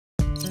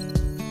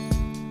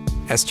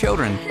As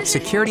children,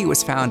 security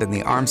was found in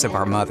the arms of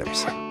our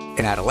mothers.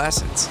 In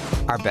adolescence,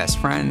 our best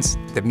friends,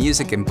 the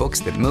music and books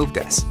that moved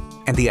us,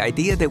 and the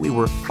idea that we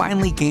were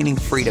finally gaining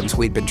freedoms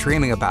we'd been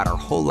dreaming about our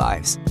whole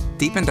lives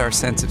deepened our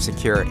sense of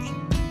security.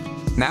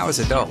 Now as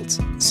adults,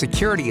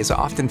 security is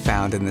often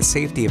found in the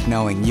safety of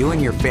knowing you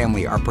and your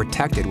family are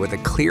protected with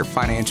a clear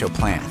financial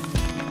plan.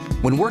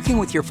 When working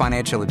with your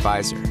financial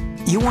advisor,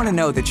 you want to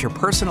know that your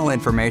personal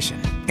information,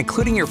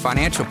 including your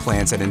financial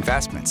plans and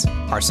investments,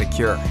 are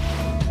secure.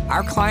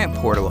 Our client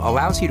portal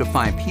allows you to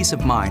find peace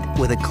of mind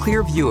with a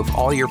clear view of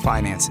all your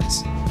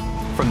finances.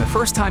 From the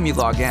first time you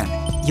log in,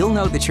 you'll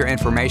know that your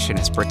information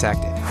is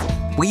protected.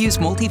 We use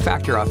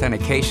multi-factor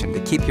authentication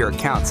to keep your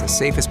accounts as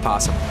safe as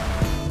possible.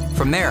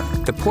 From there,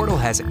 the portal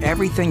has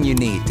everything you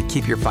need to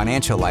keep your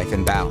financial life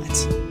in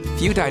balance.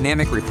 View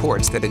dynamic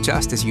reports that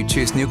adjust as you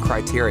choose new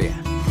criteria.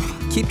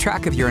 Keep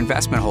track of your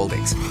investment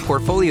holdings,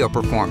 portfolio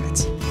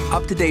performance,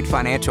 up-to-date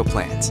financial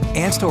plans,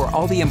 and store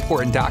all the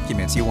important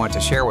documents you want to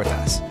share with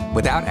us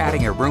without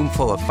adding a room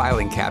full of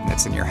filing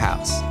cabinets in your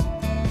house.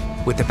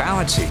 With the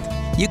balance sheet,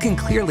 you can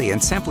clearly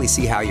and simply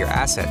see how your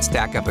assets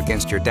stack up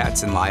against your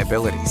debts and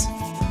liabilities.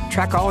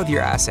 Track all of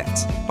your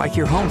assets, like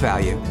your home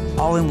value,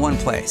 all in one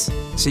place,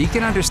 so you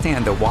can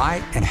understand the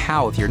why and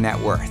how of your net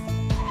worth.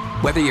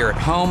 Whether you're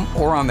at home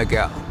or on the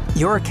go,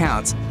 your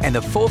accounts and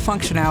the full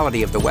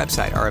functionality of the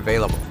website are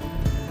available.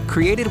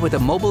 Created with a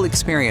mobile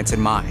experience in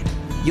mind,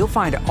 you'll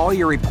find all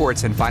your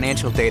reports and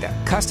financial data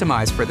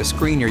customized for the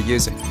screen you're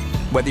using.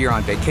 Whether you're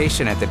on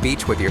vacation at the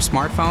beach with your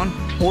smartphone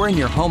or in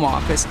your home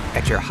office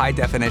at your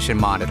high-definition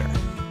monitor,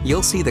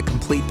 you'll see the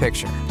complete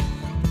picture.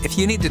 If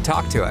you need to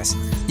talk to us,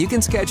 you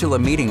can schedule a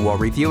meeting while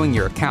reviewing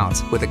your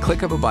accounts with a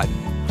click of a button.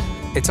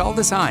 It's all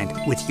designed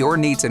with your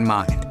needs in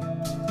mind.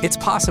 It's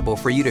possible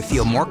for you to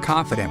feel more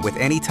confident with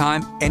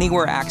anytime,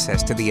 anywhere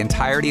access to the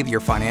entirety of your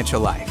financial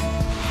life.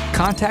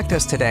 Contact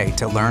us today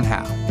to learn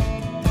how.